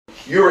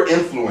you're an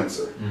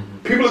influencer.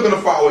 People are going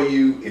to follow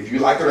you if you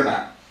like it or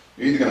not.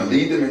 You're either going to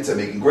lead them into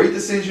making great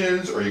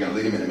decisions or you're going to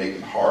lead them into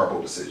making horrible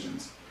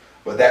decisions.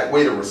 But that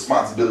weight of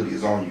responsibility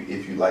is on you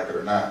if you like it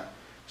or not.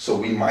 So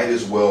we might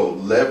as well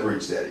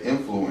leverage that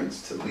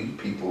influence to lead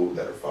people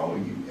that are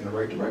following you in the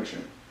right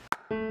direction.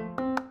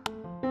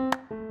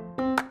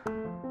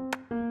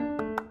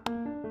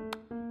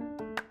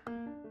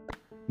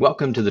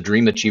 Welcome to the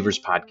Dream Achievers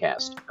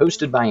podcast,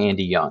 hosted by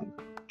Andy Young.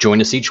 Join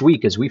us each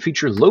week as we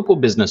feature local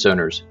business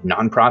owners,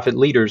 nonprofit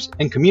leaders,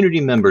 and community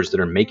members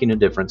that are making a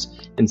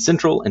difference in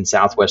Central and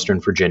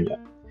Southwestern Virginia.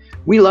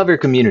 We love our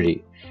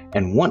community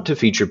and want to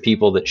feature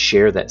people that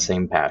share that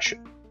same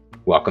passion.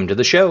 Welcome to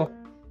the show.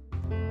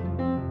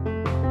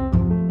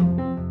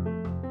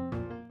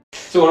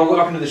 So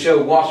welcome to the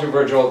show, Walter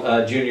Virgil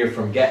Jr.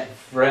 from Get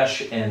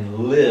Fresh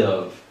and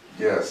Live.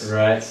 Yes.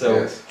 Right. So,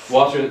 yes.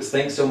 Walter,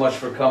 thanks so much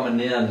for coming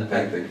in.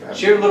 Thank you for having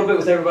Share a me. little bit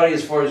with everybody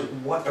as far as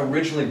what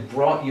originally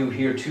brought you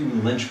here to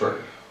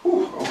Lynchburg.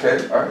 Whew,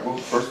 okay. All right. Well,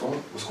 first of all,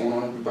 what's going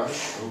on, everybody? I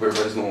hope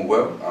everybody's doing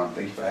well.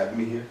 Thank you for having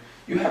me here.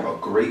 You have a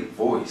great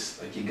voice.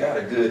 Like, you got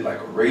a good,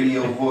 a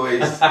radio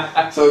voice.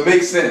 So it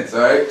makes sense.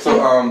 All right.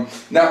 So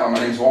now my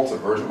name's Walter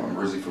Virgil. I'm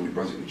originally from New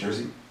Brunswick, New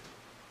Jersey.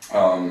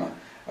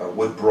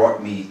 What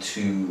brought me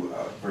to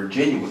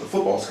Virginia was a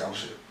football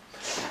scholarship.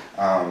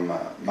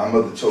 My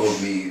mother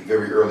told me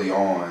very early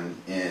on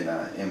in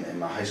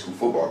my high school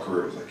football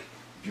career, was like,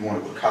 if you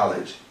want to go to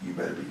college, you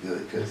better be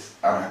good, because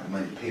I don't have the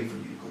money to pay for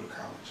you to go to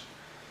college.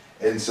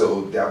 And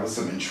so that was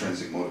some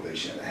intrinsic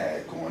motivation that I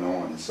had going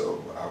on. And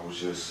so I was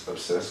just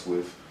obsessed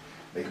with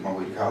making my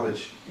way to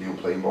college,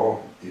 playing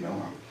ball.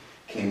 I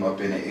came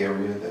up in an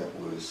area that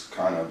was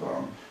kind of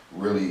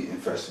really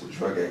infested with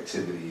drug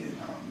activity,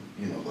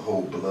 and the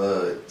whole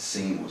blood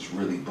scene was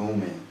really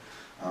booming.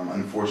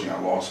 Unfortunately, I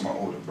lost my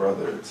older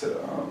brother to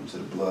the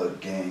blood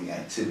gang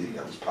activity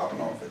that was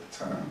popping off at the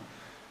time.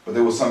 But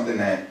there was something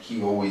that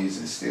he always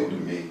instilled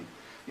in me.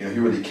 He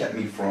really kept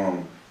me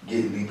from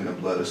getting deep in the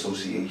blood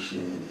association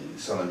and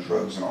selling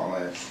drugs and all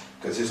that.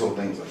 Because his whole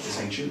thing was like,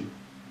 this ain't you.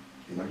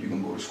 You're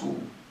going to go to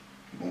school.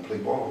 You're going to play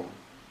ball.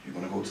 You're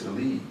going to go to the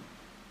league.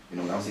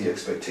 That was the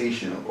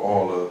expectation of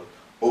all the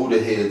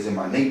older heads in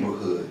my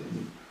neighborhood.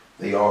 And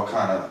they all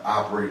kind of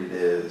operated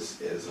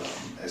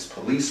as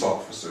police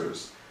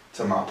officers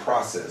to my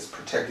process,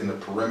 protecting the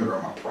perimeter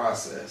of my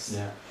process.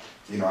 Yeah.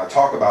 I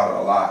talk about it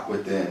a lot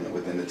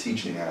within the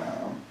teaching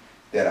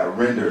that I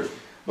render.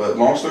 But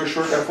long story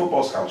short, that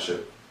football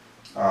scholarship.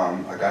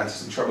 I got into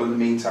some trouble in the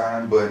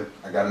meantime, but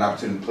I got an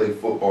opportunity to play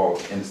football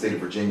in the state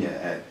of Virginia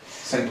at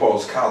St.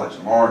 Paul's College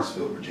in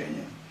Lawrenceville,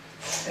 Virginia.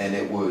 And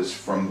it was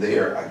from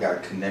there I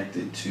got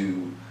connected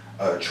to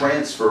a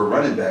transfer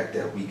running back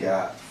that we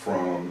got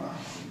from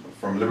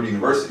Liberty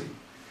University.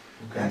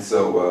 Okay. And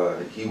so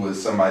he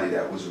was somebody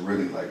that was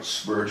really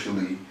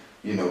spiritually,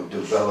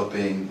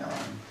 developing,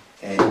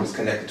 and he was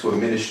connected to a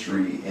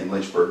ministry in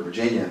Lynchburg,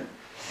 Virginia.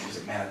 He was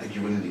like, man, I think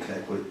you really need to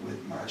connect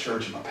with my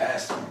church and my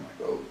pastor. I'm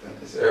like, oh,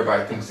 goodness.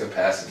 Everybody thinks their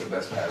pastor's the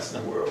best pastor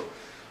in the world.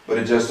 But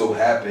it just so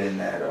happened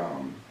that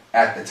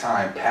at the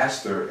time,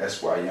 Pastor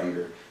S.Y.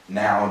 Younger,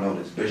 now known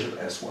as Bishop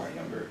S.Y.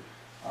 Younger,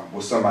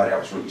 was somebody that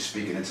was really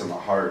speaking into my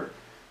heart,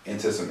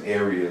 into some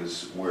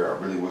areas where I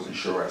really wasn't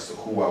sure as to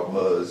who I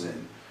was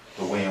and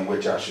the way in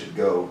which I should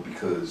go,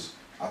 because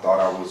I thought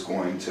I was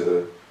going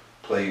to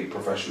play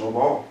professional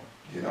ball.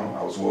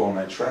 I was well on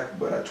that track,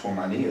 but I tore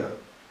my knee up.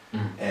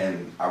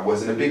 And I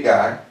wasn't a big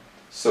guy,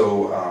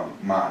 so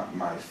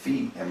my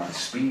feet and my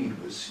speed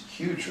was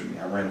huge for me.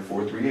 I ran a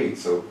 4.38,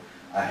 so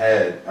I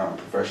had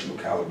professional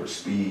caliber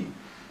speed,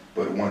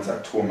 but once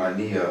I tore my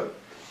knee up,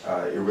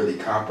 it really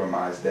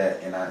compromised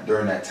that. And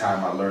during that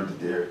time, I learned that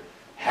there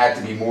had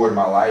to be more in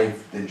my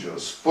life than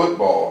just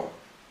football.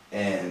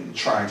 And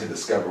trying to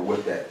discover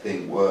what that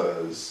thing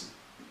was,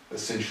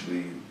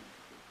 essentially,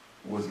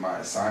 was my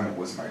assignment,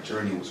 was my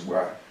journey, was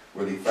where I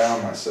really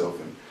found myself.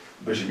 And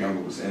Bishop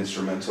Younger was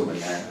instrumental in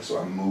that. So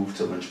I moved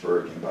to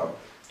Lynchburg in about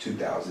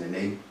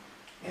 2008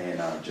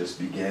 and just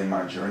began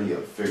my journey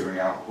of figuring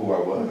out who I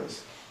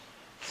was.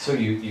 So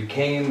you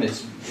came,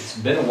 it's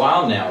been a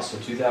while now, so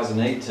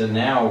 2008 to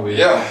now,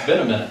 it's been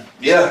a minute.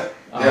 Yeah.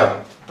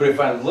 But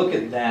if I look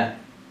at that,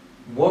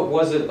 what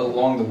was it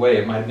along the way?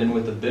 It might have been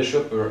with the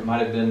bishop, or it might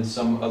have been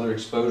some other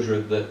exposure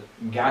that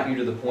got you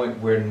to the point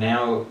where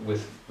now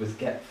with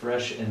Get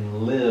Fresh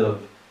and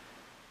Live,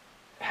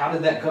 how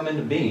did that come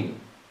into being?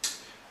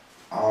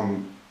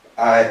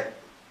 I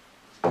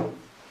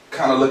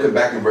kind of looking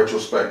back in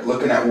retrospect,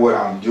 looking at what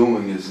I'm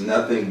doing is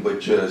nothing but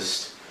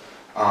just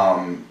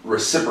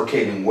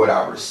reciprocating what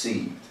I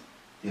received.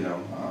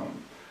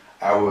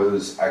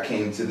 I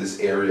came to this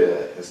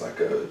area as like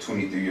a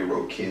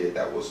 23-year-old kid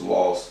that was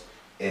lost,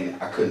 and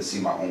I couldn't see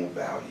my own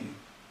value.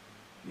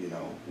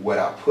 What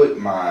I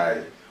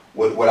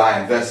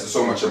invested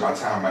so much of my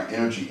time, my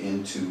energy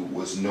into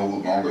was no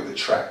longer the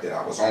track that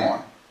I was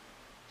on.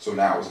 So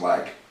now it's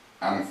like,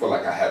 I don't feel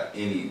like I have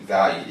any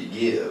value to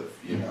give,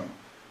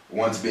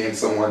 Once being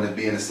someone to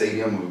be in a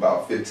stadium of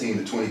about 15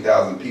 to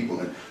 20,000 people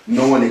and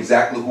knowing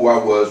exactly who I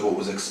was, what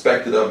was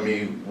expected of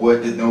me,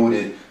 what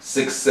denoted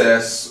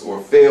success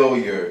or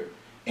failure,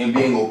 and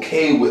being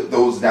okay with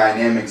those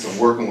dynamics and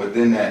working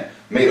within that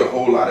made a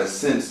whole lot of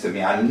sense to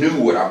me. I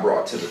knew what I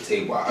brought to the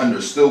table. I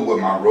understood what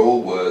my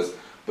role was,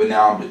 but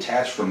now I'm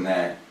detached from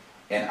that,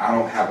 and I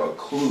don't have a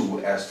clue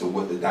as to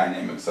what the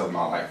dynamics of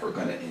my life are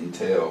going to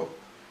entail.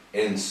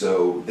 And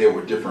so there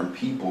were different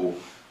people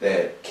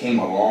that came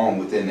along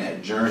within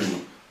that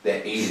journey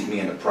that aided me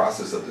in the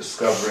process of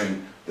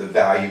discovering the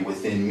value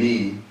within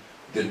me,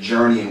 the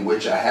journey in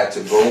which I had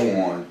to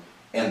go on,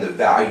 and the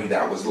value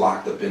that was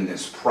locked up in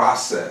this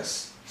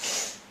process.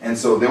 And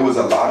so there was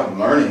a lot of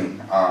learning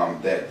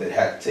that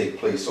had to take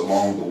place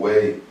along the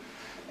way.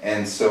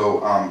 And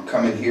so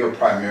coming here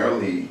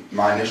primarily,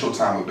 my initial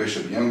time with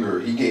Bishop Younger,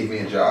 he gave me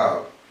a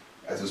job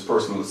as his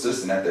personal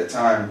assistant. At that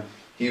time,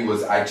 he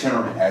was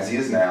itinerant, as he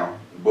is now,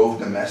 both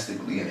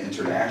domestically and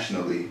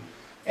internationally.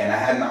 And I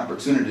had an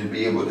opportunity to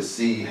be able to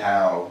see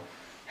how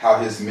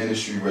his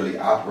ministry really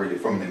operated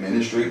from an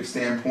administrative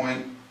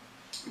standpoint,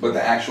 but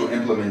the actual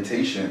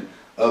implementation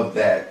of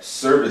that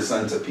service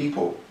unto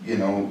people,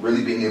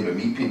 really being able to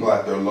meet people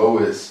at their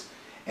lowest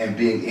and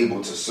being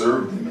able to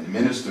serve them and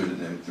minister to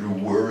them through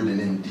word and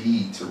in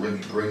deed to really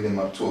bring them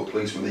up to a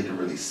place where they can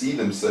really see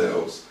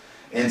themselves.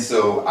 And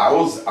so I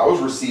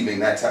was receiving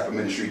that type of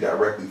ministry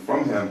directly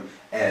from him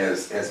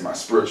as my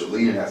spiritual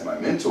leader and as my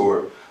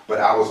mentor, but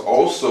I was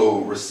also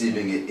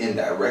receiving it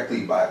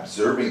indirectly by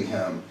observing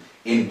him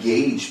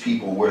engage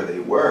people where they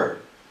were.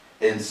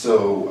 And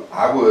so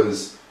I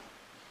was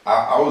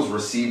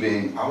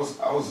receiving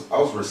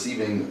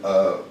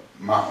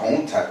my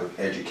own type of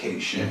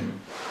education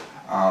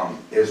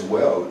as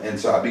well. And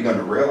so I began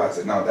to realize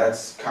that now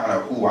that's kind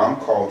of who I'm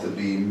called to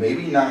be,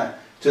 maybe not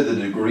to the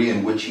degree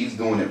in which he's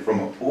doing it from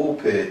a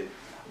pulpit,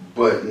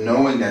 but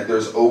knowing that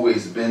there's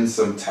always been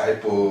some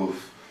type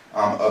of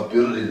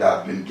ability that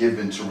I've been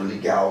given to really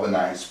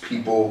galvanize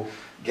people,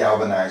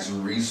 galvanize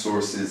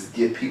resources,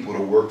 get people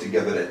to work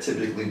together that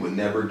typically would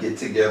never get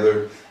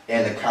together,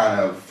 and to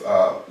kind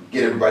of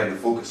get everybody to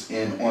focus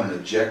in on an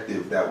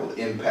objective that will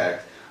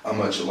impact a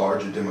much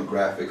larger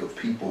demographic of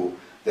people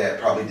that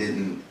probably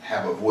didn't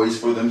have a voice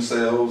for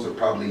themselves or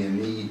probably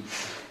in need.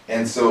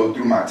 And so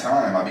through my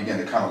time, I began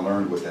to kind of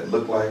learn what that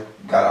looked like.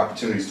 Got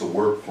opportunities to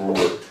work for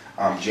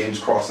James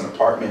Crossan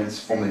Apartments,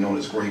 formerly known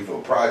as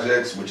Greenfield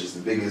Projects, which is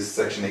the biggest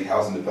Section 8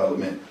 housing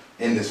development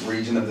in this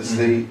region of the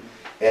state.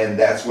 And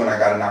that's when I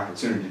got an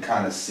opportunity to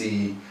kind of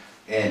see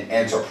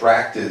and to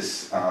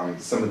practice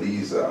some of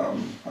these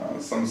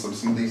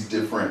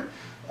different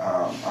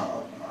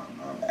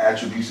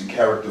attributes and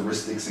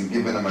characteristics, and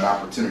giving them an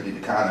opportunity to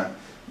kind of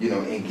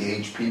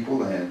engage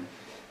people. And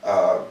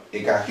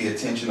it got the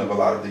attention of a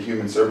lot of the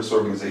human service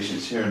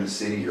organizations here in the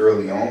city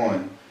early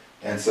on,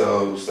 and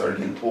so started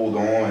getting pulled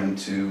on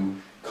to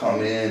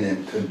come in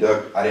and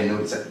conduct, I didn't know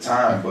this at the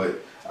time,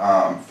 but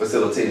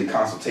facilitating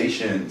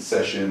consultation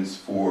sessions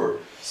for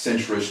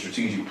Centra's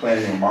Strategic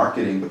Planning and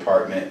Marketing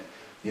Department,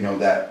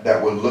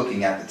 that were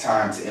looking at the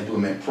time to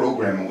implement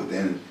programming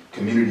within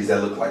communities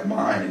that look like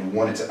mine, and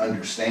wanted to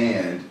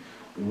understand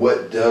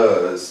what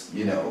does,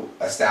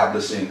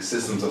 establishing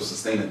systems of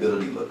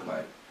sustainability look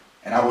like.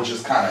 And I was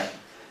just kind of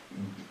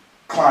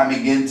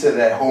climbing into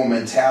that whole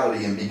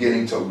mentality and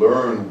beginning to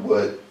learn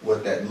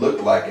what that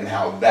looked like and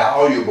how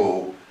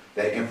valuable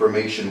that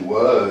information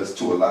was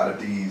to a lot of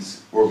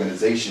these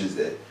organizations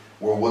that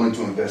were willing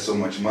to invest so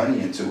much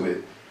money into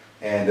it.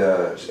 And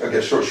I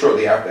guess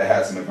shortly after, I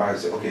had some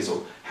advice. Said, okay,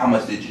 so how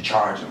much did you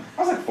charge them?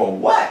 I was like, for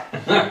what?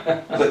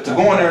 Like, to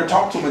go in there and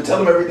talk to them and tell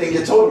them everything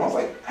you told them. I was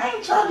like, I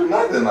ain't charging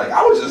nothing. Like,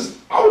 I was just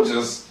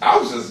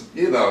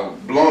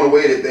blown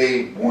away that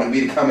they wanted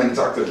me to come in and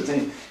talk to the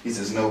team. He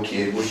says, no,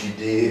 kid, what you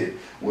did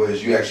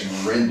was you actually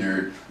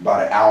rendered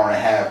about an hour and a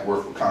half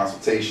worth of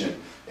consultation,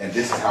 and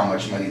this is how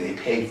much money they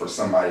pay for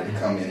somebody to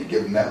come in and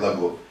give them that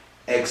level of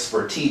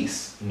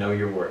expertise. Know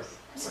your worth.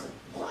 I was like,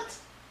 what?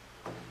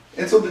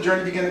 And so the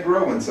journey began to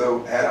grow, and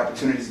so I had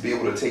opportunities to be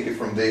able to take it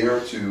from there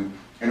to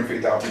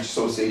Interfaith Outreach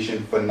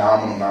Association,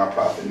 phenomenal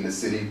nonprofit in the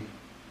city.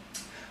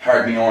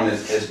 Hired me on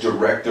as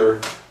director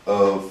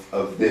of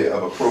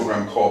a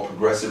program called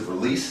Progressive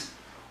Release,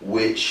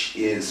 which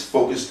is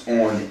focused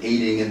on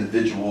aiding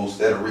individuals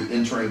that are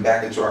re-entering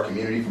back into our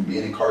community from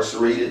being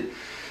incarcerated,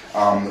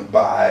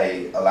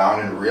 by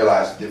allowing them to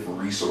realize the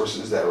different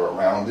resources that are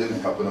around them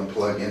and helping them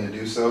plug in to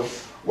do so,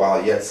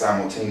 while yet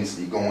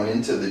simultaneously going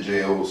into the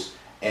jails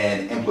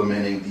and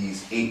implementing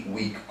these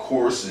 8-week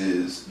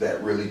courses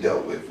that really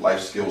dealt with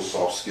life skills,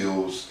 soft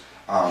skills,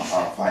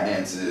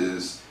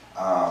 finances,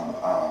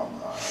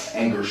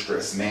 anger,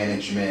 stress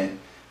management,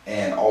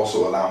 and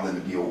also allowing them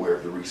to be aware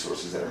of the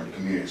resources that are in the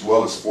community, as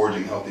well as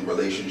forging healthy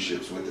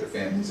relationships with their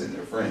families and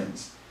their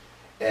friends.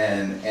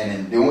 And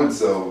in doing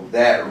so,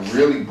 that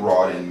really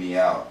broadened me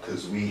out,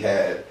 because we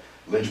had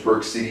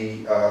Lynchburg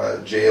City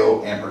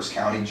Jail, Amherst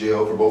County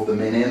Jail for both the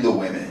men and the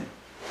women.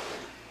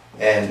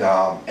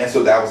 And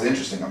so that was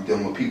interesting. I'm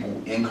dealing with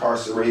people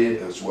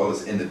incarcerated as well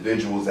as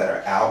individuals that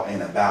are out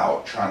and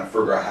about trying to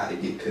figure out how to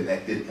get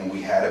connected. And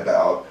we had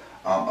about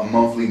a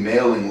monthly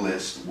mailing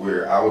list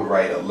where I would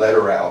write a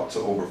letter out to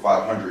over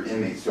 500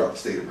 inmates throughout the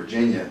state of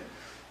Virginia.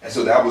 And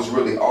so that was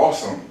really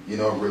awesome. You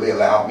know, it really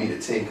allowed me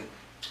to take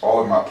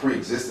all of my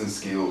pre-existing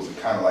skills and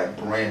kind of like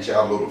branch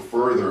out a little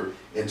further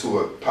into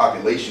a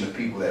population of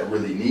people that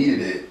really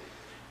needed it.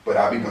 But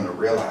I began to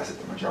realize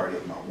that the majority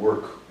of my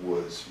work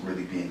was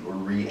really being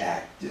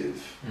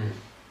reactive.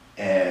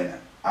 And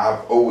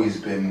I've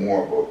always been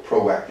more of a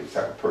proactive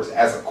type of person.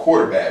 As a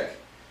quarterback,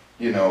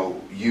 you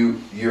know,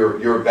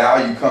 your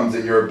value comes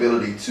in your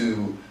ability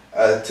to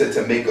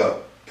make a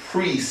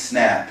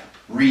pre-snap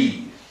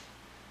read,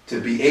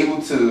 to be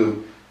able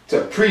to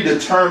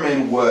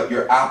predetermine what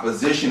your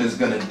opposition is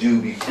going to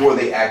do before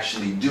they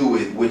actually do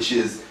it, which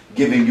is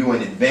giving you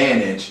an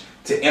advantage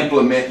to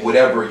implement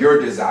whatever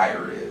your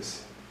desire is.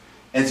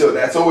 And so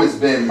that's always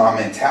been my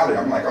mentality.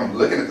 I'm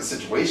looking at the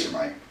situation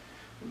like,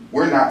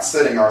 we're not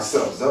setting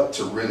ourselves up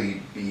to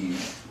really be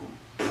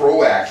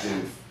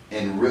proactive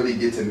and really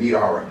get to meet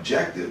our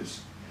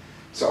objectives.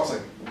 So I was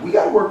like, we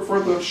got to work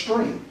further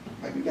upstream.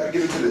 Like, I got to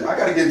get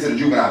into the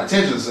juvenile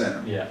detention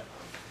center. Yeah.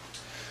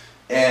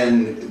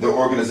 And the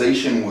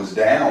organization was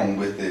down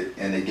with it,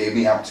 and they gave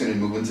me the opportunity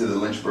to move into the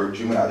Lynchburg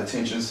Juvenile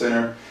Detention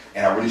Center.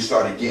 And I really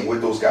started getting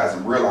with those guys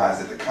and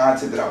realized that the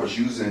content that I was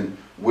using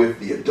with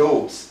the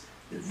adults,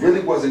 it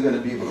really wasn't going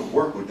to be able to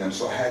work with them.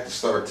 So I had to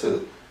start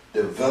to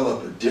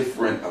develop a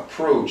different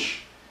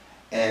approach.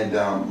 And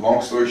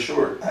long story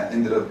short, I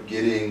ended up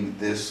getting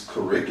this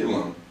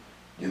curriculum,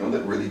 you know,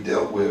 that really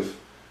dealt with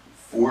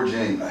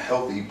forging a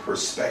healthy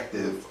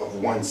perspective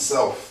of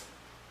oneself,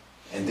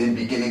 and then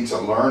beginning to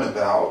learn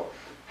about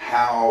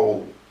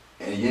how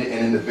an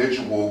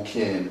individual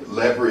can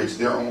leverage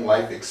their own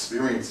life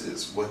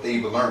experiences, what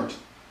they've learned,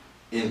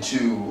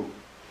 into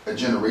a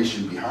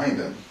generation behind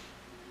them.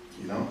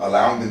 You know,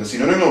 allowing them to see,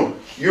 no,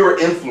 you're an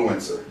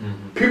influencer.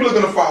 People are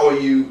going to follow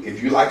you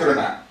if you like it or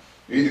not.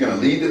 You're either going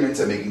to lead them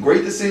into making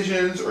great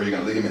decisions, or you're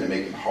going to lead them into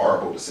making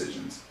horrible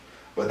decisions.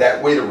 But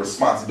that weight of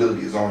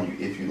responsibility is on you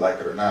if you like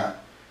it or not.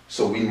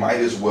 So we might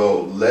as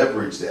well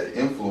leverage that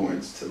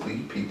influence to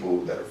lead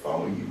people that are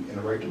following you in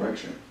the right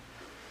direction.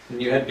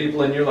 And you had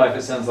people in your life,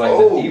 it sounds like,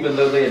 that even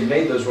though they had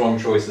made those wrong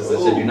choices, they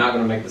said, you're not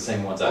going to make the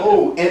same ones I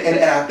did.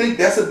 And I think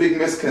that's a big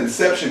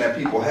misconception that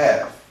people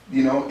have.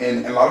 You know,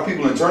 and a lot of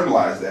people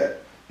internalize that.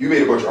 You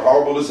made a bunch of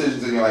horrible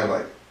decisions in your life,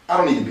 like, I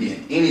don't need to be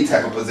in any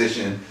type of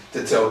position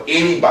to tell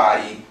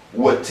anybody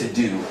what to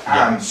do. Yeah.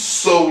 I'm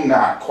so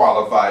not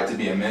qualified to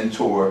be a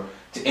mentor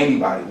to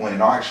anybody, when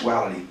in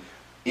actuality,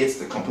 it's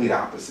the complete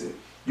opposite.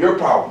 You're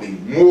probably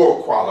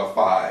more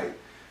qualified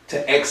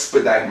to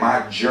expedite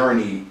my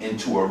journey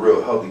into a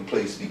real healthy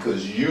place,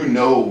 because you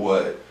know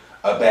what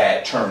a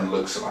bad turn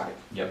looks like.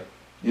 Yep.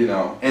 You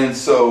know, and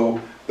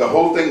so the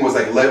whole thing was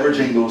like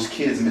leveraging those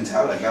kids'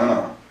 mentality. Like,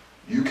 no,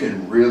 you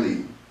can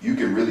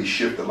really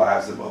shift the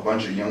lives of a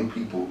bunch of young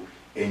people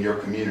in your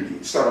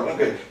community. Start off,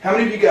 okay, how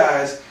many of you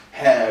guys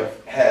have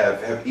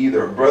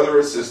either a brother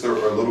or sister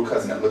or a little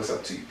cousin that looks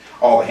up to you?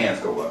 All the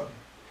hands go up.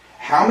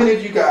 How many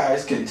of you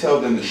guys can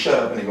tell them to shut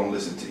up and they're gonna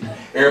listen to you?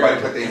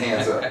 Everybody put their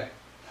hands up.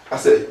 I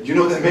said, you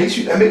know, that makes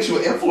you an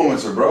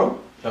influencer, bro.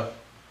 Yep.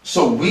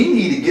 So we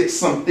need to get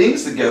some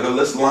things together.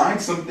 Let's line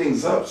some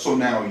things up so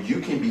now you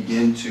can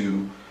begin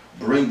to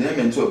bring them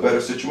into a better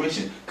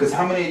situation. Because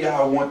how many of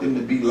y'all want them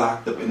to be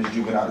locked up in the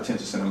juvenile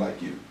detention center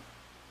like you?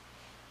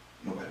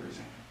 Nobody raised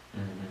their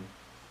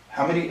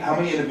hand. How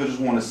many individuals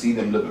want to see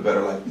them live a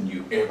better life than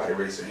you? Everybody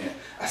raised their hand.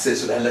 I said,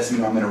 so that lets me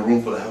know I'm in a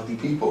room full of healthy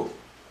people.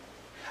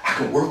 I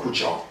can work with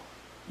y'all.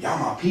 Y'all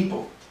my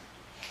people.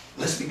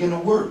 Let's begin to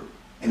work.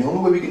 And the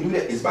only way we can do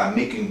that is by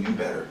making you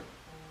better.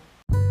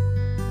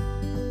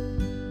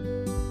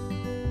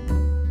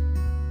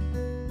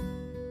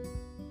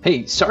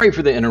 Hey, sorry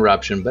for the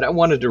interruption, but I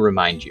wanted to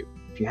remind you,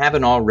 if you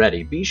haven't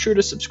already, be sure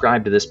to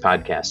subscribe to this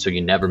podcast so you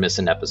never miss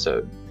an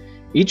episode.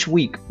 Each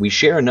week, we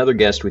share another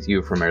guest with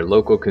you from our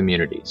local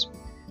communities.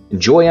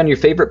 Enjoy on your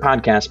favorite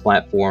podcast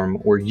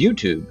platform or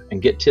YouTube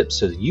and get tips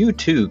so you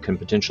too can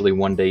potentially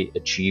one day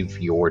achieve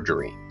your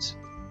dreams.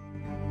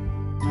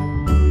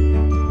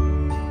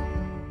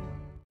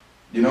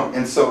 You know,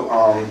 and so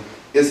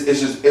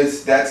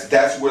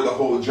that's where the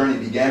whole journey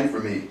began for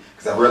me,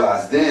 because I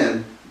realized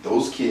then a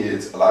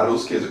lot of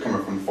those kids are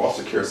coming from the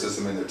foster care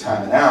system and they're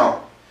timing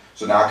out.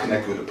 So now I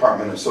connected with the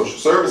Department of Social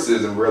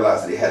Services and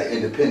realized that they had an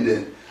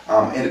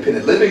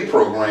independent living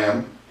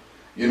program,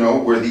 you know,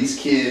 where these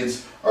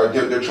kids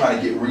they're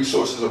trying to get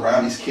resources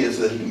around these kids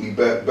so that they can be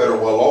better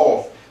well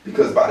off,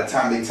 because by the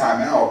time they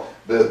time out,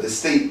 the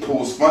state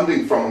pulls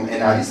funding from them and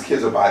now these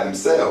kids are by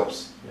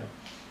themselves.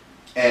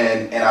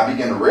 And I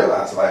began to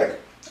realize, like,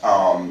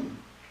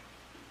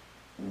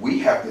 we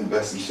have to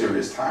invest some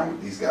serious time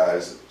with these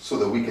guys so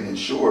that we can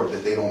ensure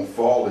that they don't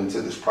fall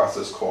into this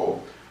process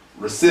called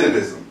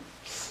recidivism,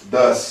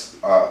 thus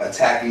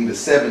attacking the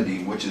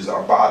 70, which is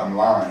our bottom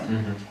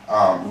line,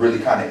 really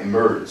kind of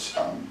emerged.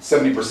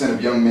 70%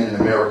 of young men in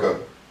America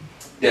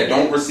that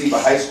don't receive a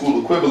high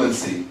school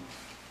equivalency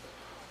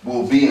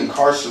will be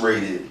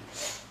incarcerated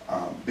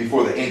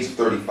before the age of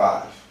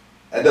 35.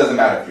 That doesn't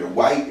matter if you're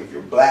white, if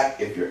you're black,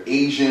 if you're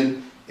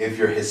Asian, if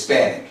you're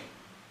Hispanic.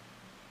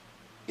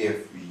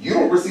 If you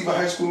don't receive a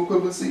high school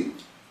equivalency,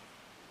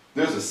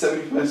 there's a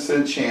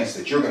 70% chance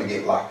that you're going to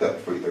get locked up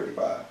before you're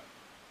 35.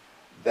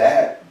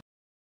 That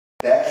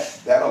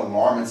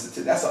alarming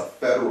statistic, that's a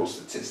federal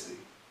statistic.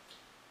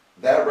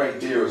 That right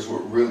there is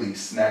what really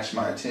snatched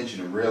my attention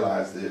and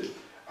realized that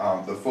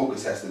the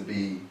focus has to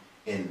be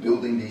in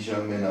building these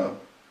young men up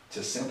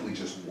to simply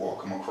just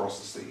walk them across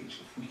the stage.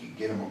 If we could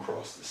get them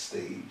across the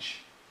stage,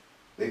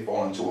 they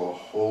fall into a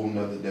whole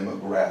nother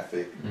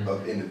demographic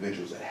of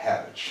individuals that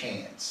have a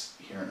chance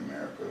here in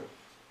America.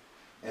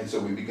 And so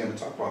we begin to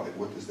talk about, like,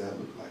 what does that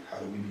look like? How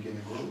do we begin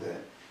to grow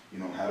that? You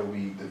know, how do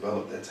we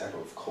develop that type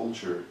of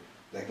culture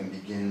that can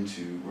begin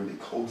to really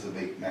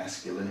cultivate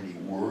masculinity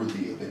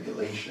worthy of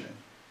emulation?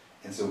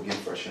 And so Get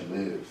Fresh and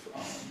Live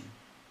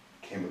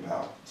came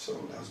about. So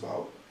that was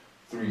about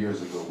 3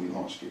 years ago we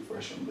launched Get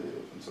Fresh and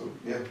Live. And so,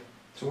 yeah.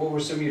 So what were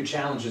some of your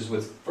challenges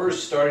with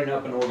first starting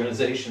up an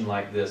organization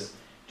like this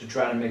to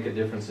try to make a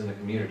difference in the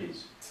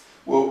communities?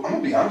 Well, I'm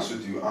going to be honest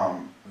with you,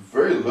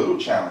 very little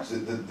challenge.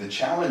 The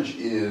challenge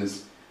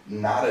is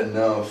not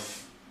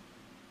enough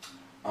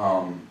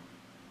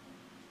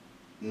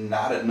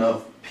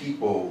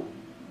people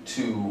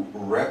to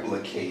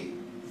replicate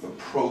the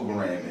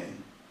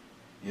programming,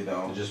 you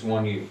know. Just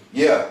one you.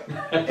 Yeah,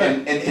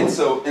 and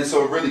so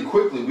really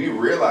quickly we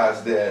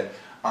realized that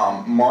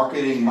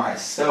marketing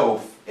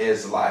myself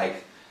as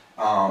like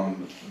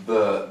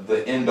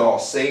the end all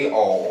say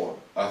all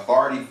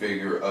authority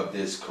figure of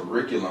this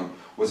curriculum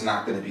was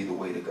not going to be the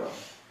way to go,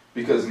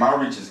 because my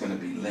reach is going to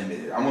be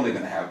limited. I'm only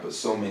going to have but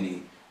so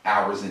many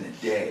hours in a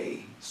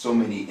day, so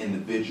many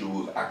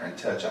individuals I can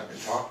touch, I can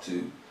talk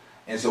to.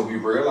 And so we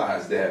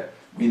realized that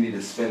we need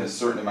to spend a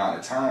certain amount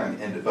of time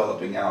in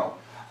developing out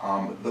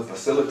the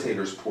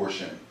facilitators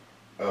portion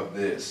of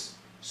this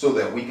so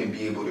that we can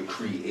be able to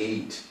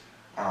create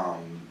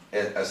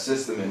a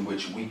system in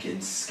which we can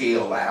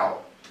scale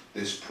out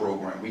this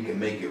program. We can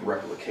make it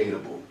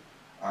replicatable.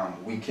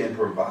 We can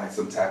provide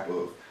some type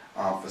of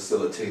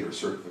facilitator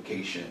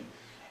certification.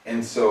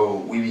 And so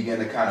we began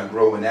to kind of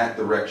grow in that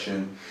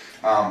direction.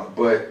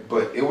 But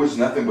it was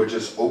nothing but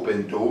just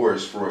open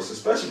doors for us,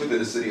 especially within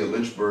the city of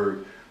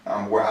Lynchburg,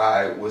 where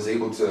I was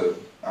able to,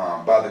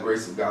 by the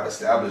grace of God,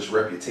 establish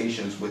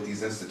reputations with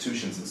these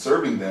institutions and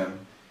serving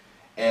them,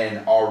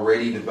 and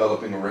already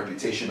developing a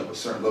reputation of a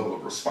certain level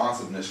of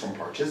responsiveness from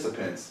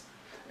participants.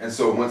 And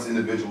so once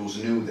individuals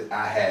knew that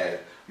I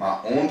had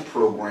my own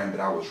program that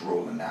I was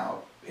rolling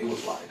out, it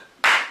was like,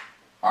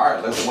 all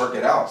right, let's work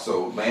it out.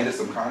 So landed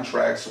some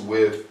contracts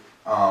with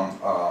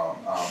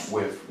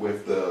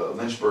the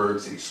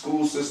Lynchburg City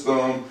School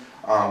System,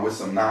 with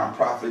some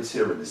nonprofits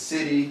here in the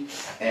city,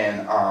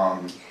 and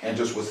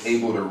just was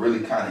able to really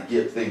kind of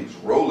get things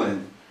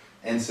rolling.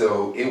 And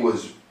so it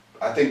was,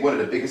 I think one of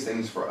the biggest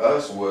things for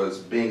us was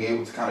being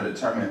able to kind of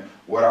determine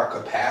what our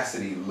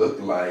capacity looked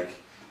like,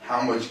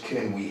 how much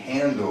can we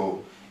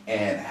handle,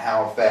 and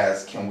how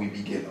fast can we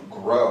begin to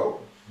grow.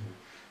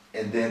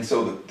 And then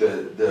so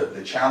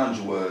the challenge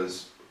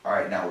was, all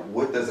right, now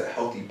what does a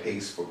healthy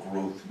pace for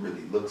growth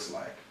really looks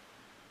like?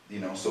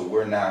 You know, so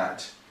we're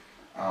not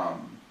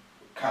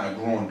kind of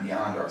growing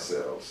beyond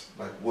ourselves.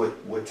 Like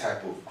what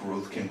type of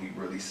growth can we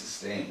really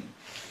sustain?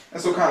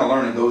 And so kind of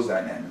learning those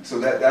dynamics. So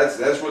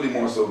that's really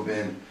more so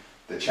been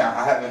the challenge.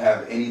 I haven't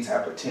had any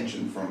type of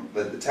tension from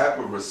the type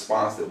of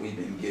response that we've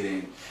been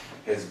getting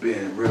has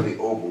been really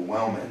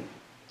overwhelming.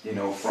 You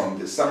know, from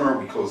this summer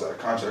we closed our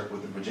contract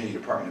with the Virginia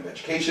Department of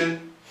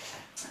Education.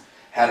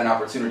 Had an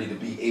opportunity to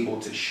be able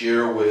to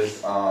share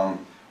with over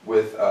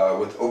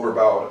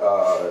about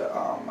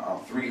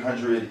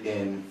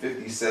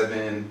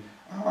 357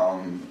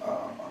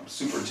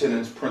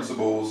 superintendents,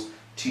 principals,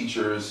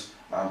 teachers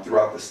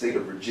throughout the state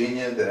of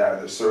Virginia that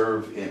either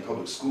serve in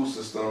public school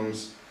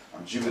systems,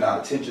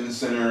 juvenile detention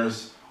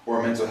centers,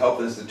 or mental health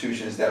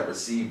institutions that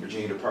receive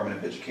Virginia Department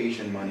of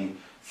Education money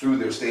through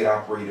their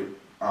state-operated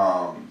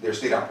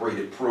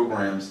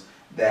programs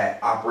that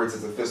operates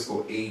as a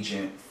fiscal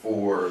agent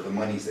for the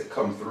monies that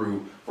come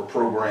through for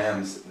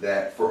programs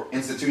that, for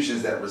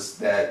institutions that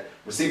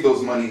receive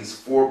those monies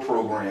for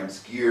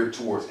programs geared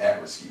towards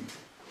at-risk youth.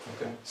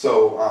 Okay.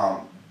 So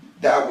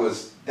that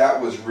was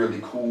really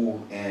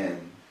cool and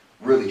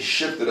really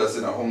shifted us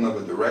in a whole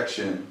nother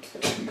direction,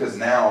 because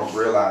now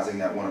realizing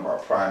that one of our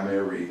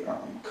primary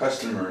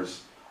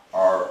customers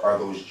are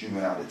those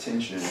juvenile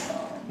detention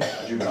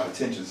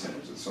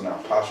centers, and so now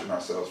posturing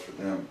ourselves for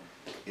them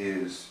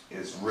is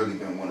really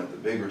been one of the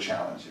bigger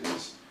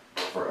challenges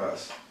for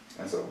us.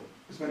 And so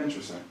it's been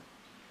interesting.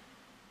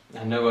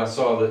 I know I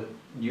saw that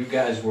you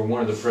guys were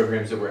one of the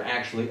programs that were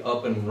actually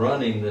up and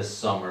running this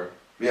summer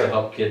to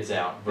help kids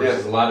out,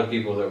 versus a lot of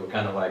people that were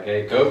kind of like,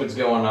 hey, COVID's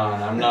going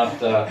on, I'm not,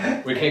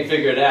 we can't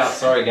figure it out,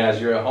 sorry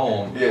guys, you're at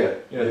home.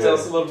 Tell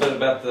us a little bit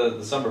about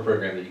the summer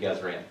program that you guys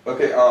ran.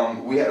 Okay,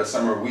 we had a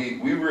summer,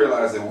 we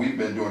realized that we've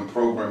been doing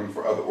programming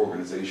for other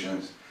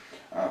organizations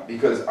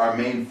because our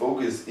main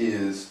focus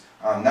is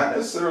not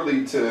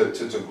necessarily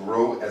to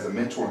grow as a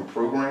mentoring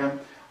program,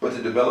 but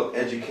to develop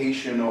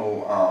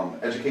educational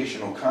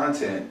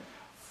content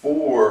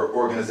for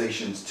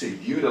organizations to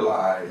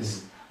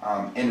utilize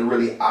and to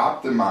really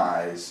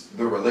optimize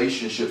the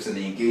relationships and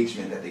the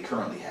engagement that they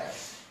currently have.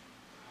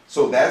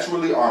 So that's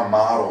really our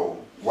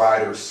model,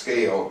 wider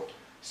scale,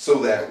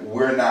 so that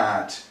we're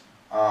not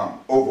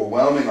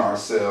overwhelming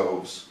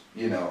ourselves,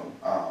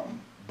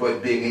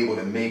 but being able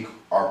to make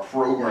our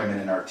programming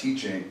and our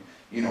teaching,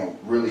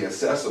 really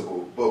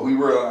accessible. But we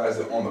realize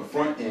that on the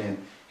front end,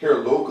 here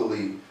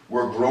locally,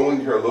 we're growing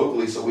here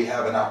locally, so we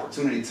have an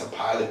opportunity to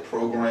pilot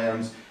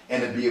programs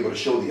and to be able to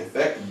show the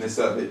effectiveness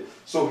of it.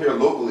 So here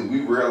locally,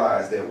 we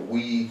realize that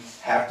we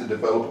have to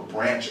develop a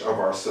branch of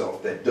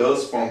ourselves that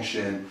does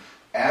function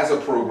as a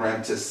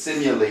program to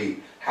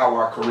simulate how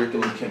our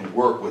curriculum can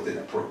work within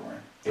a program,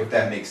 if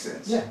that makes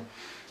sense. Yeah.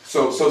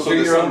 So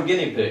you're your own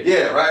guinea pig.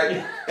 Yeah,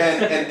 right.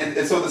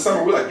 and so this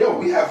summer we're like,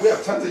 we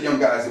have tons of young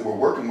guys that we're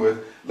working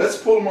with. Let's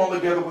pull them all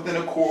together within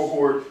a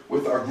cohort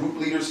with our group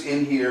leaders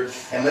in here,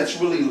 and let's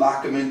really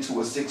lock them into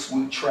a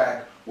 6-week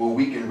track where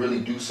we can really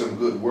do some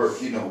good work.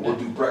 We'll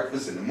do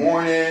breakfast in the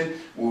morning.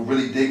 We'll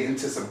really dig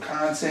into some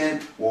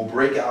content. We'll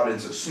break out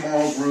into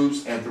small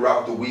groups, and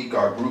throughout the week,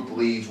 our group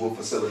leads will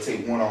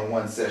facilitate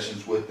one-on-one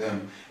sessions with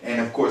them.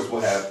 And of course,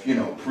 we'll have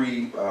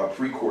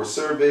pre-course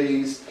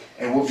surveys,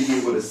 and we'll be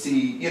able to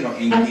see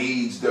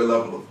engage their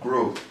level of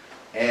growth.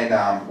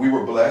 And we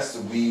were blessed.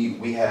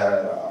 We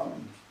had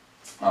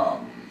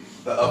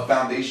the Up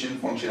Foundation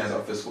function as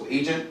our fiscal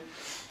agent,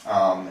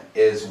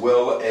 as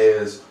well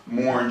as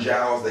Moore &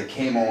 Giles that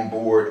came on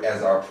board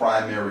as our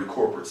primary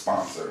corporate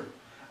sponsor.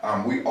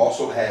 We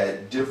also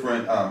had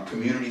different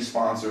community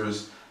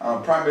sponsors,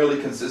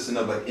 primarily consisting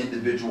of like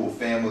individual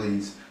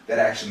families that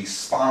actually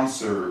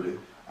sponsored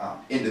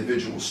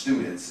individual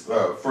students.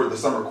 For the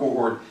summer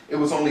cohort, it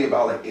was only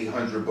about like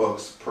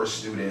 $800 per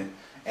student,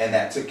 and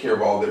that took care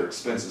of all their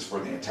expenses for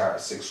the entire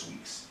 6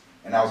 weeks.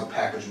 And that was a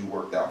package we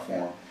worked out for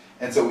them.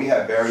 And so we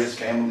had various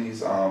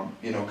families, kind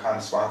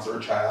of sponsor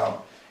a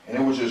child. And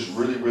it was just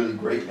really, really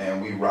great,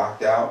 man. We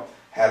rocked out,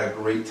 had a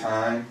great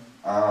time,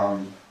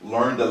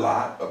 learned a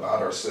lot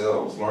about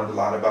ourselves, learned a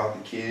lot about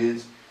the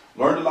kids,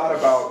 learned a lot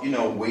about,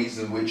 ways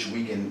in which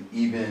we can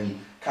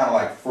even kind of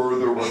like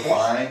further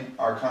refine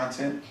our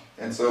content.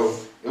 And so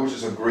it was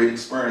just a great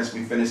experience.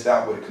 We finished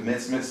out with a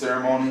commencement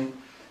ceremony.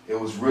 It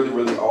was really,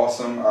 really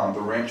awesome. The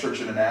Ram Church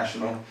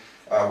International,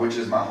 which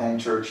is my home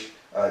church,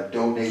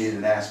 donated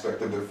an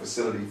aspect of their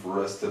facility for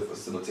us to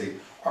facilitate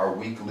our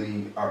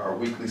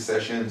weekly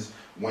sessions.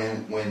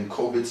 When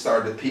COVID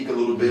started to peak a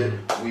little bit,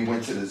 we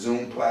went to the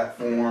Zoom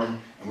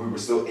platform, and we were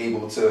still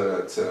able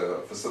to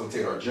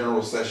facilitate our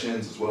general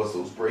sessions as well as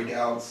those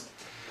breakouts.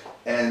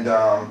 And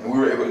we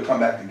were able to come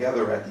back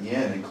together at the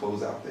end and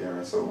close out there.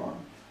 And so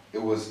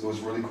it was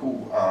really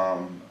cool.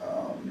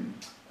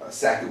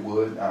 Sackett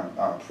Wood,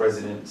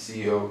 president and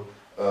CEO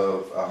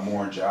of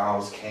Moore &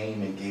 Giles,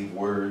 came and gave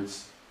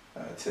words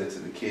to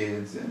the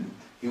kids, and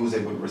he was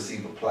able to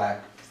receive a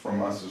plaque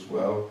from us as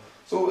well.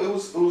 So it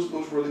was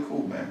really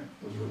cool, man.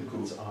 It was really cool.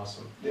 That's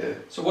awesome. Yeah.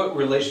 So what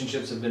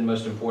relationships have been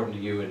most important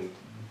to you in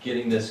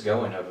getting this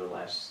going over the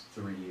last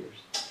 3 years?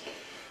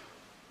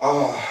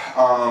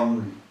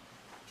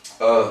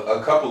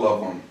 A couple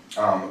of them.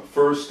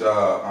 First,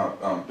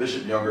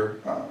 Bishop Younger.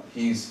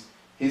 He's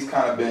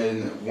kind of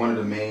been one of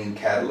the main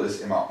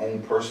catalysts in my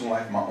own personal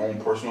life, my own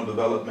personal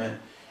development.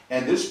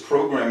 And this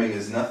programming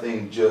is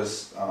nothing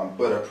just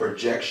but a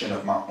projection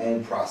of my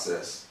own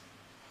process.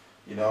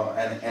 And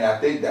I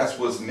think that's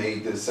what's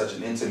made this such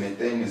an intimate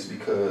thing, is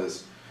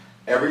because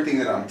everything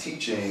that I'm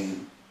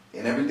teaching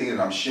and everything that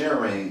I'm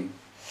sharing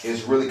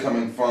is really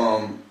coming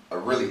from a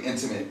really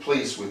intimate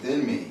place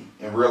within me,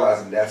 and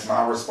realizing that's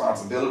my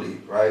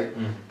responsibility, right?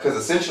 Because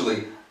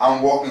essentially,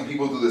 I'm walking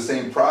people through the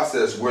same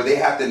process where they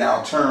have to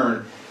now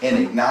turn and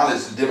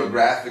acknowledge the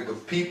demographic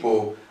of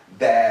people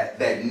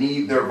that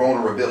need their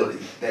vulnerability,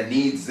 that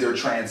needs their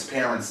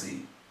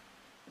transparency,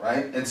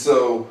 right? And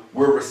so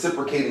we're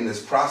reciprocating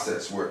this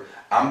process where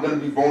I'm going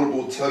to be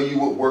vulnerable, tell you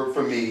what worked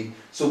for me,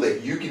 so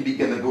that you can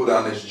begin to go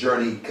down this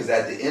journey, because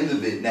at the end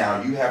of it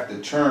now, you have to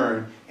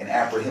turn and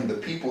apprehend the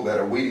people that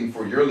are waiting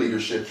for your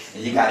leadership,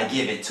 and you got to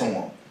give it to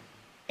them.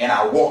 And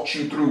I walked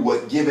you through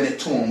what giving it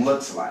to them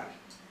looks like,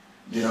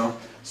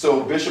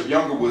 So Bishop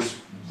Younger was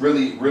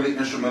really, really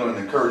instrumental in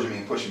encouraging me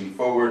and pushing me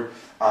forward.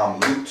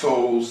 Luke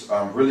Tolles,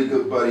 really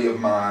good buddy of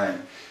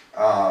mine.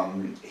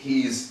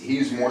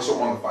 He's more so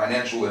on the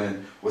financial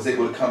end, was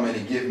able to come in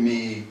and give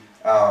me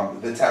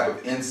the type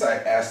of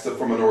insight as to,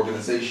 from an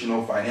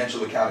organizational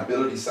financial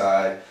accountability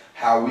side,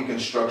 how we can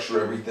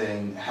structure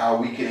everything, how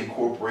we can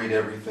incorporate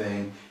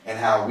everything, and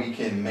how we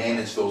can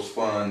manage those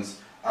funds.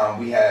 So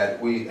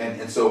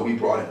we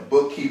brought in a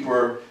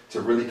bookkeeper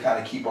to really kind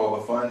of keep all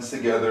the funds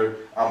together.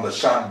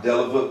 LaShawn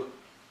Delavic,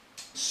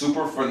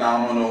 super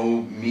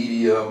phenomenal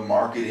media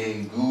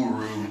marketing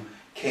guru,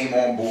 came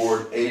on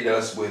board, aided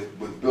us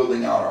with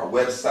building out our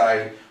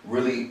website,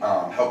 really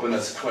helping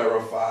us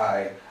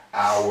clarify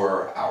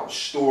our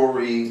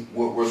story,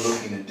 what we're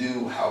looking to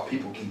do, how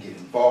people can get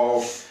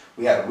involved.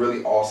 We had a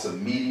really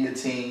awesome media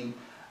team.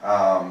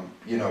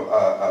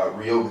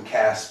 Ryoga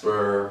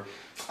Casper,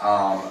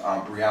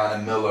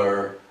 Brianna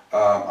Miller,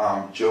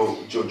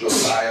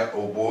 Josiah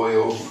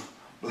O'Boyle.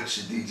 Bless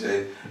you,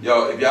 DJ.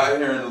 Y'all, if y'all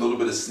hearing a little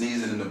bit of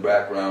sneezing in the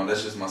background,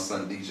 that's just my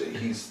son, DJ.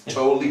 He's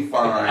totally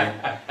fine.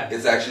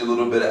 It's actually a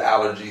little bit of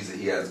allergies that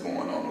he has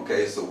going on,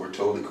 okay? So we're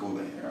totally cool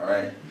in here, all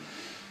right?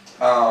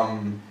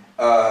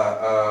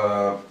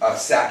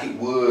 Sackett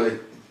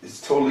Wood is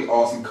totally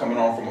awesome coming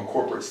on from a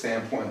corporate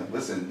standpoint. Like,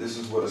 listen, this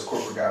is what us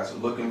corporate guys are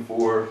looking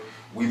for.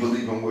 We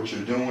believe in what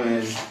you're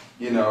doing,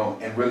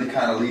 and really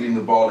kind of leading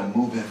the ball and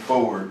moving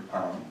forward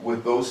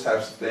with those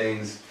types of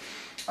things.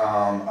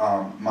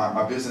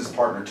 My business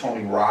partner,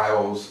 Tony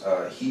Riles,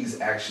 he's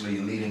actually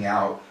leading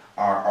out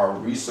our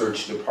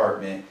research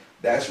department.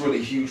 That's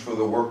really huge for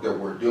the work that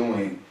we're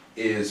doing,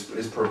 is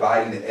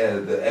providing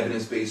the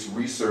evidence-based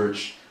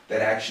research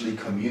that actually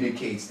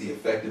communicates the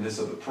effectiveness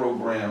of the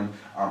program,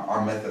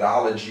 our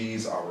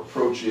methodologies, our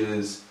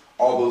approaches,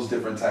 all those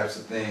different types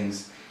of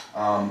things,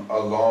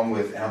 along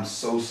with, and I'm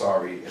so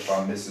sorry if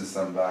I'm missing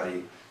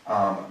somebody,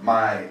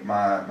 my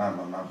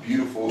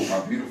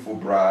beautiful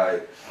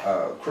bride,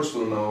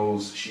 Crystal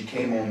knows. She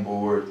came on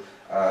board.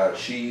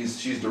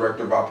 She's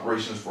director of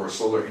operations for a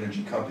solar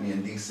energy company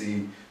in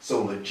DC.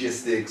 So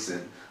logistics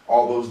and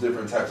all those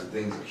different types of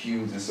things are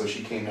huge. And so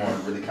she came on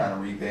and really kind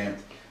of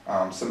revamped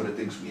some of the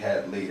things we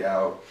had laid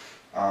out.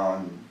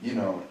 And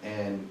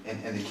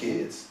the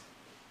kids,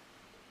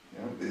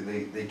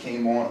 they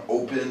came on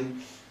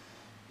open.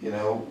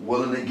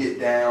 Willing to get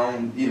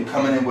down,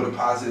 coming in with a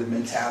positive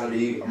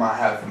mentality. I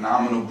have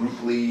phenomenal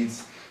group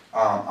leads.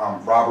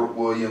 Robert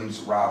Williams,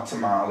 Rob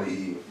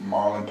Tamale,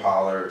 Marlon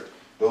Pollard.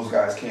 Those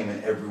guys came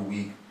in every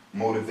week,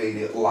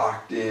 motivated,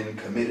 locked in,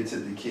 committed to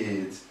the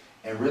kids,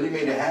 and really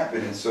made it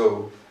happen. And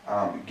so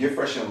Get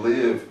Fresh and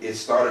Live, it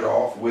started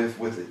off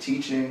with the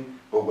teaching,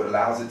 but what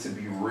allows it to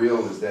be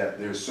real is that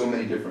there's so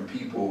many different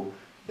people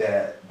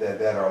that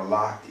are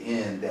locked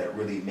in that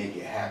really make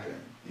it happen.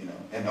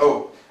 And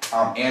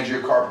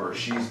Andrea Carper,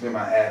 she's been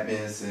my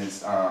admin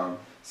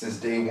since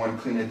day one,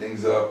 cleaning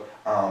things up.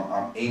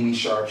 Amy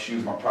Sharp, she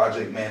was my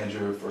project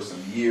manager for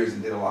some years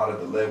and did a lot of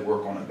the lead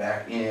work on the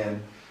back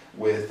end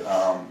with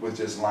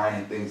just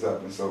lining things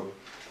up. And so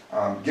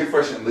Get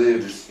Fresh and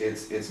Live,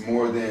 it's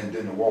more than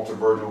the Walter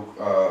Virgil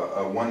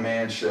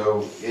one-man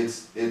show.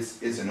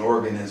 It's an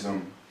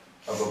organism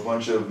of a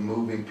bunch of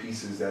moving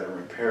pieces that are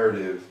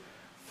imperative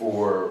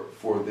for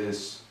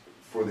this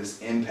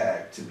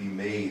impact to be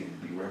made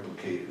and to be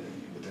replicated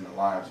within the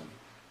lives of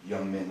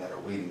young men that are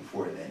waiting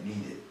for it, that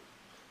need it.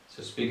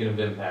 So speaking of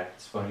impact,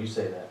 it's funny you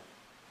say that.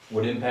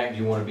 What impact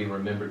do you want to be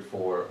remembered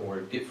for,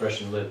 or Get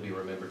Fresh and Live be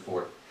remembered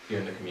for here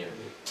in the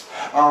community?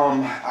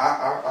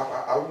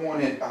 I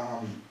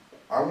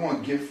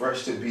want Get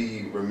Fresh to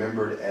be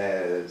remembered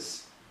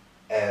as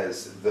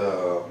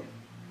the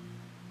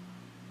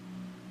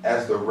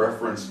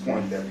reference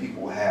point that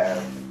people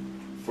have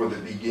for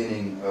the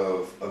beginning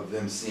of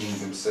them seeing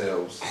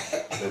themselves,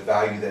 the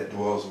value that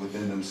dwells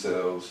within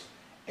themselves,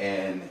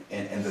 and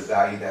the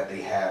value that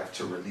they have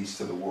to release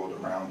to the world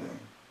around them.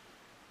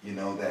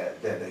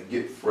 That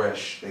Get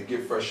Fresh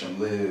and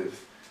Live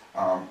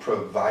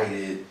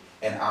provided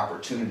an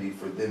opportunity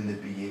for them to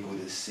be able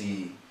to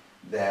see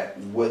that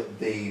what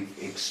they've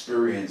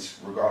experienced,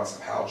 regardless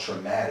of how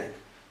traumatic,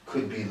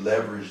 could be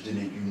leveraged in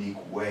a unique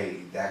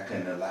way that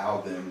can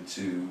allow them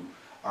to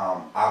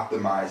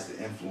optimize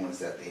the influence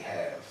that they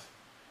have,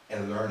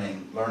 and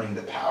learning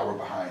the power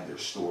behind their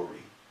story.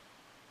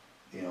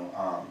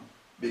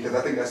 Because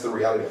I think that's the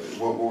reality of it.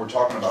 What we're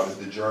talking about is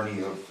the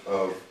journey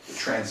of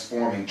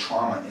transforming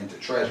trauma into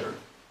treasure,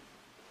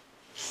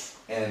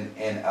 and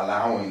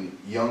allowing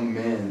young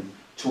men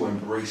to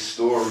embrace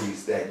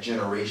stories that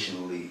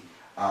generationally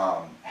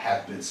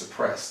have been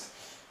suppressed.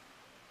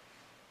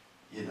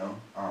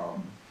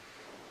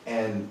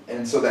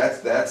 And so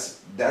that's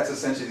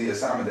essentially the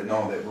assignment, that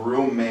know that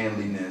real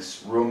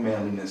manliness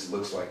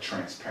looks like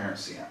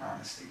transparency and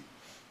honesty.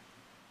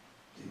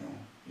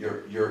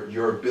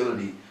 Your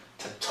ability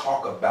to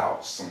talk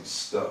about some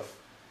stuff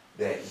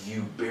that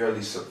you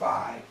barely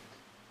survived.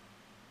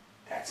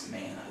 That's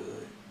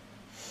manhood.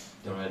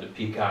 Don't have to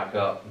peacock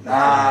up.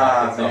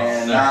 Nah,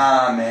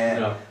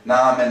 man.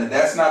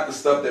 That's not the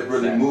stuff that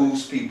really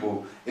moves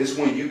people. It's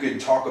when you can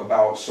talk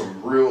about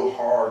some real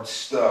hard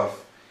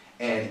stuff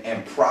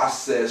and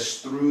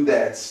process through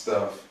that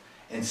stuff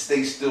and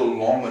stay still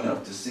long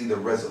enough to see the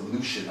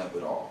resolution of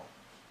it all.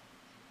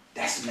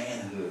 That's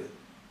manhood.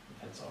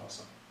 That's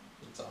awesome.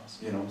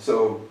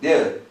 So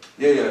to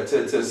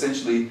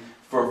essentially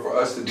for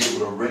us to be able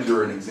to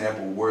render an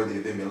example worthy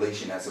of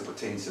emulation as it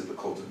pertains to the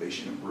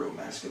cultivation of real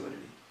masculinity.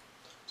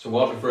 So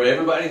Walter, for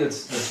everybody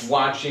that's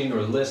watching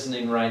or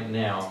listening right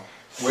now,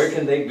 where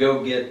can they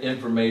go get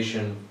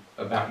information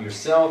about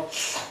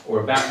yourself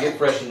or about Get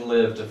Fresh and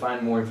Live, to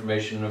find more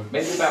information, or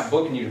maybe about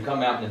booking you to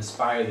come out and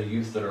inspire the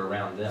youth that are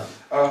around them?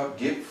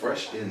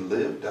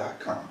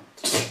 GetFreshandLive.com.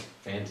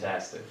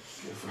 Fantastic.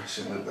 Yeah, fresh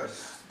and live that.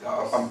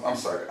 I'm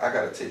sorry. I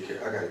gotta take care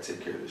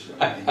of this young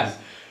man.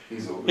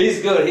 He's over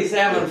He's there. good. He's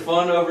having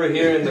fun over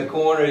here in the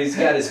corner. He's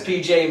got his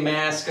PJ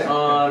mask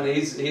on.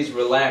 He's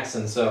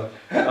relaxing. So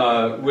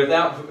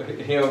without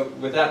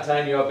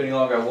tying you up any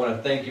longer, I want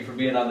to thank you for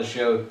being on the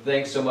show.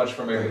 Thanks so much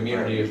from our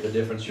community of the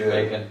difference you're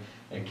making,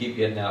 and keep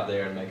getting out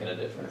there and making a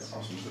difference.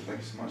 Awesome. Thank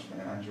you so much,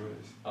 man. I enjoyed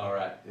this. All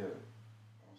right. Yeah.